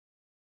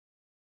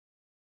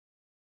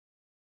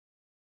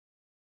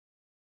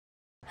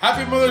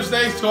Happy Mother's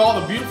Day to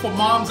all the beautiful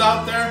moms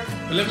out there.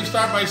 But let me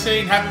start by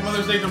saying Happy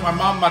Mother's Day to my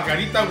mom,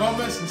 Margarita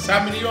Gomez in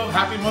San Benito.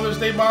 Happy Mother's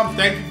Day, Mom.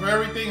 Thank you for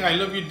everything. I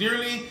love you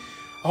dearly.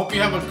 I hope you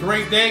have a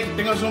great day.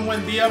 Que tengas un buen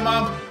día,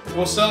 Mom.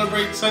 We'll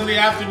celebrate Sunday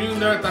afternoon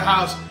there at the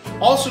house.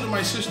 Also to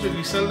my sister,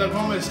 Griselda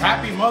Gomez,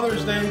 Happy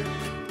Mother's Day.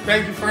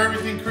 Thank you for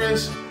everything,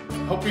 Chris.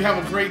 Hope you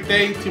have a great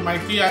day. To my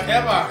tia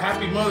Eva,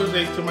 Happy Mother's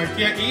Day. To my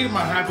tia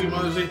Irma, Happy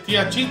Mother's Day.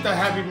 Tia Chita,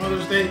 Happy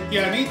Mother's Day.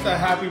 Tia Anita,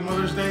 Happy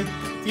Mother's Day.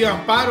 Tia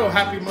Amparo,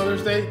 Happy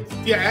Mother's Day.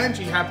 Tia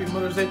Angie, Happy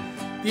Mother's Day.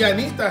 Tia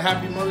Anita,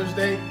 Happy Mother's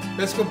Day.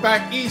 Let's go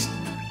back east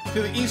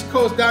to the East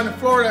Coast down in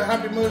Florida.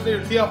 Happy Mother's Day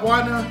to Tia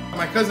Juana.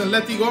 My cousin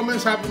Letty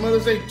Gomez, Happy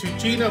Mother's Day. To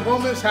Gina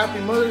Gomez, Happy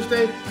Mother's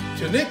Day.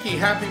 To Nikki,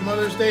 Happy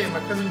Mother's Day. And my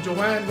cousin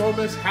Joanne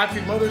Gomez,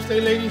 Happy Mother's Day,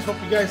 ladies. Hope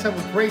you guys have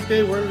a great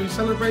day wherever you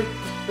celebrate.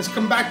 Let's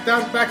come back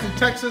in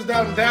Texas,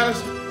 down in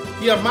Dallas.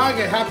 Tia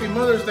Maga, Happy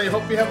Mother's Day.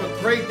 Hope you have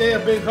a great day. A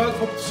big hug.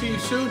 Hope to see you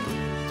soon.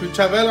 To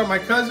Chavela, my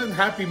cousin,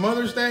 Happy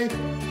Mother's Day.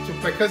 To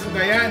my cousin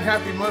Diane,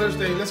 Happy Mother's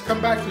Day. Let's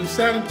come back to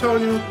San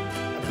Antonio.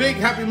 A big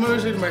Happy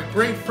Mother's Day to my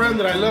great friend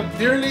that I love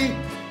dearly,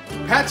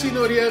 Patsy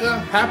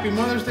Noriega. Happy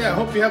Mother's Day. I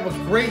hope you have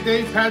a great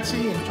day,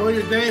 Patsy. Enjoy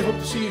your day. Hope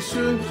to see you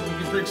soon so we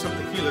can drink some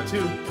tequila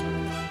too.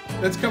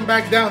 Let's come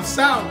back down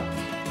south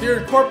here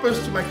in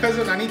Corpus to my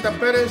cousin Anita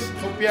Perez.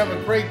 Hope you have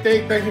a great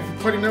day. Thank you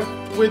for putting up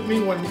with me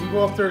when we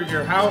go up there to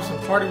your house and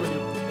party with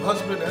your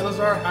husband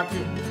Elazar.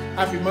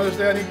 Happy Mother's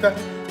Day, Anita.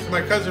 To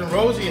my cousin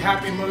Rosie,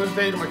 Happy Mother's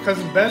Day. To my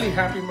cousin Belly,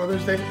 Happy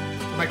Mother's Day.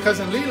 To my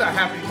cousin Lila,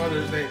 Happy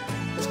Mother's Day.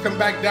 Let's come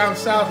back down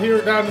south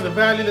here, down in the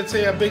valley. Let's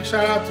say a big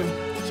shout out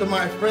to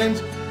my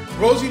friends.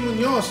 Rosie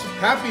Munoz,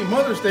 Happy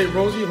Mother's Day,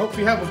 Rosie. Hope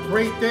you have a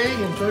great day.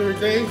 Enjoy your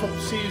day. Hope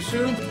to see you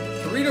soon.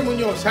 To Rita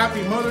Munoz,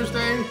 Happy Mother's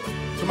Day.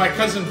 To my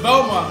cousin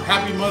Velma,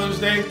 Happy Mother's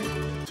Day.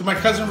 To my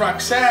cousin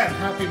Roxanne,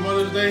 Happy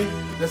Mother's Day.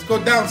 Let's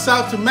go down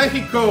south to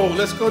Mexico.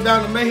 Let's go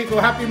down to Mexico.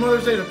 Happy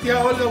Mother's Day. Tía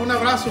Olga, un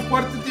abrazo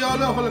fuerte, tía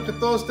Olga. Ojalá que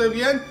todo esté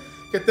bien.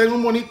 Que tenga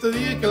un bonito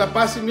día y que la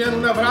pasen bien.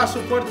 Un abrazo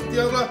fuerte,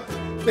 tía Olga.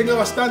 Tenga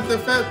bastante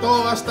fe.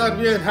 Todo va a estar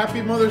bien.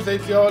 Happy Mother's Day,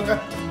 tía Olga.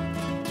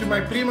 To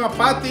my prima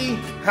Patti,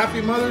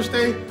 Happy Mother's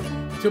Day.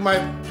 To my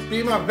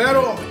prima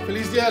Vero,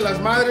 Feliz Día de las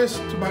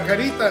Madres. To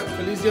Margarita,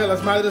 Feliz Día de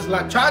las Madres.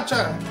 La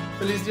Chacha,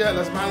 Feliz Día de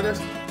las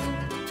Madres.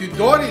 To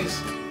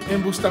Doris,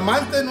 en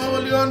Bustamante, Nuevo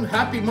León,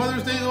 Happy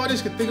Mother's Day,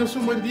 Doris. Que tengas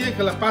un buen día y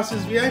que la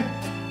pases bien.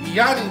 Y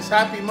Yanis,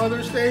 Happy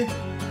Mother's Day.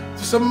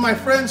 To some of my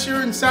friends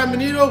here in San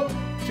Benito.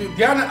 To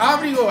Diana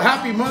Abrigo,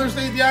 Happy Mother's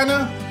Day,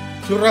 Diana.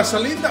 To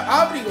Rosalinda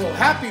Abrigo,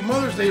 Happy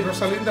Mother's Day,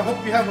 Rosalinda.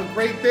 Hope you have a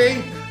great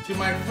day. To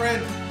my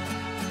friend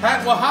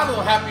Pat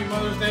Guajardo, Happy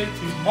Mother's Day.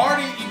 To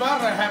Marty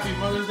Ibarra, Happy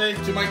Mother's Day.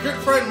 To my good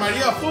friend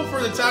Maria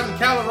Fulfer that's out in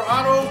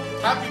Colorado,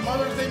 Happy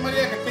Mother's Day,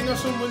 Maria. Que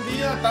tengas un buen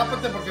día.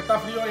 Tápate porque está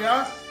frío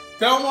allá.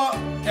 Thelma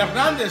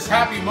Hernandez,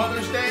 Happy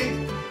Mother's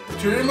Day.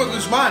 To Irma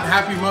Guzman,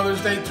 Happy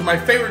Mother's Day. To my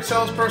favorite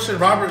salesperson,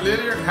 Robert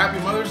Lillier, Happy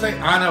Mother's Day.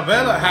 Ana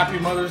Vela, Happy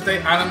Mother's Day.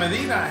 Ana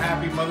Medina,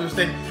 Happy Mother's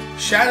Day.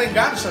 Shannon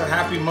Garza,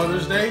 Happy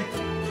Mother's Day.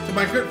 To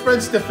my good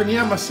friend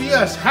Stefania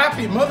Macias,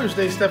 Happy Mother's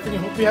Day, Stephanie.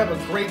 Hope you have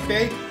a great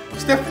day.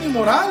 Stephanie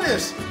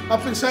Morales,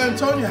 up in San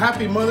Antonio,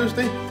 Happy Mother's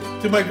Day.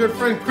 To my good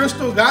friend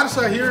Crystal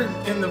Garza here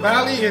in the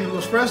valley in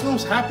Los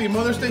Fresnos, Happy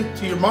Mother's Day.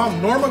 To your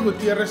mom, Norma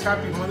Gutierrez,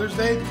 Happy Mother's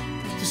Day.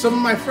 To some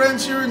of my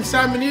friends here in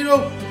San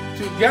Benito,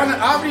 to Diana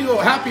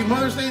Abrigo, Happy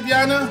Mother's Day,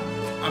 Diana.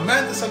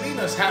 Amanda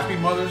Salinas, Happy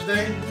Mother's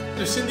Day.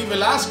 To Cindy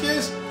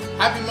Velasquez,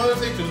 Happy Mother's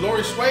Day. To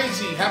Lori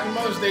Swayze, Happy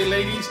Mother's Day,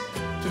 ladies.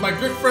 To my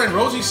good friend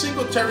Rosie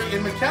Singletary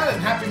in McAllen,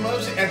 Happy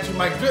Mother's Day. And to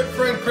my good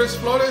friend Chris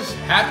Flores,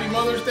 Happy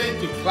Mother's Day.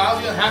 To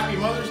Claudia, Happy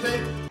Mother's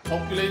Day.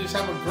 Hope you ladies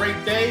have a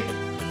great day.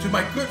 To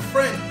my good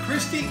friend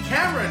Christy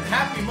Cameron,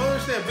 Happy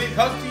Mother's Day. A big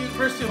hug to you,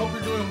 Christy. Hope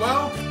you're doing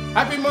well.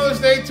 Happy Mother's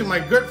Day to my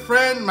good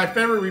friend, my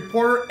favorite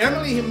reporter,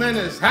 Emily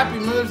Jimenez. Happy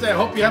Mother's Day. I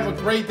hope you have a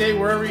great day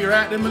wherever you're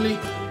at, Emily.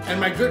 And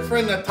my good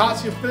friend,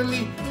 Natasha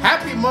Finley.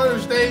 Happy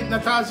Mother's Day,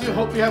 Natasha.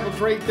 Hope you have a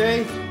great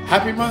day.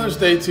 Happy Mother's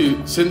Day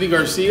to Cindy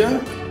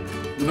Garcia,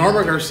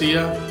 Norma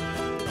Garcia,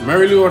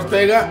 Mary Lou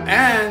Ortega,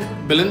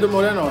 and Belinda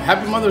Moreno.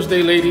 Happy Mother's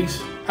Day,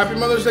 ladies. Happy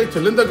Mother's Day to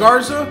Linda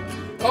Garza,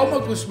 Alma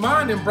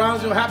Guzman in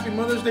Brownsville. Happy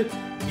Mother's Day.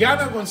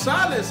 Diana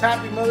Gonzalez,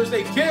 Happy Mother's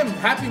Day. Kim,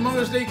 Happy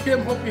Mother's Day, Kim.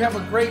 Hope you have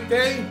a great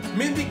day.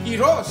 Mindy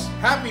Quiroz,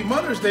 Happy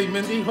Mother's Day,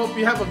 Mindy. Hope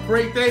you have a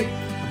great day.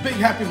 A big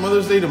Happy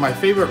Mother's Day to my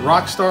favorite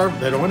rock star,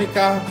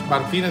 Veronica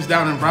Martinez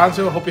down in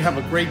Brownsville. Hope you have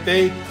a great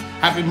day.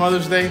 Happy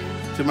Mother's Day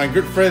to my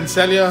good friend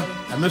Celia.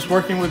 I miss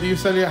working with you,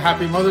 Celia.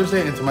 Happy Mother's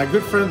Day. And to my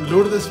good friend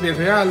Lourdes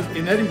Villarreal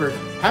in Edinburgh.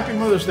 Happy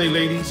Mother's Day,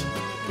 ladies.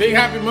 Big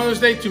Happy Mother's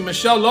Day to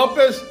Michelle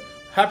Lopez.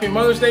 Happy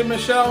Mother's Day,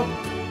 Michelle.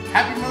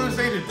 Happy Mother's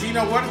Day to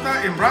Gina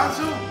Huerta in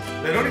Brownsville.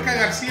 Veronica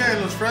Garcia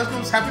in Los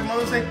Fresnos, Happy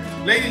Mother's Day.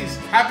 Ladies,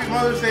 Happy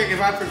Mother's Day.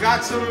 If I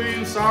forgot some of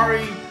you,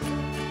 sorry.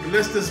 The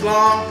list is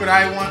long, but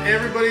I want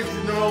everybody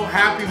to know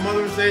Happy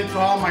Mother's Day to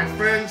all my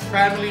friends,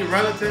 family,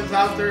 relatives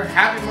out there.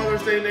 Happy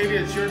Mother's Day, lady.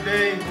 It's your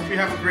day. Hope you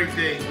have a great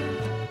day.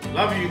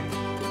 Love you.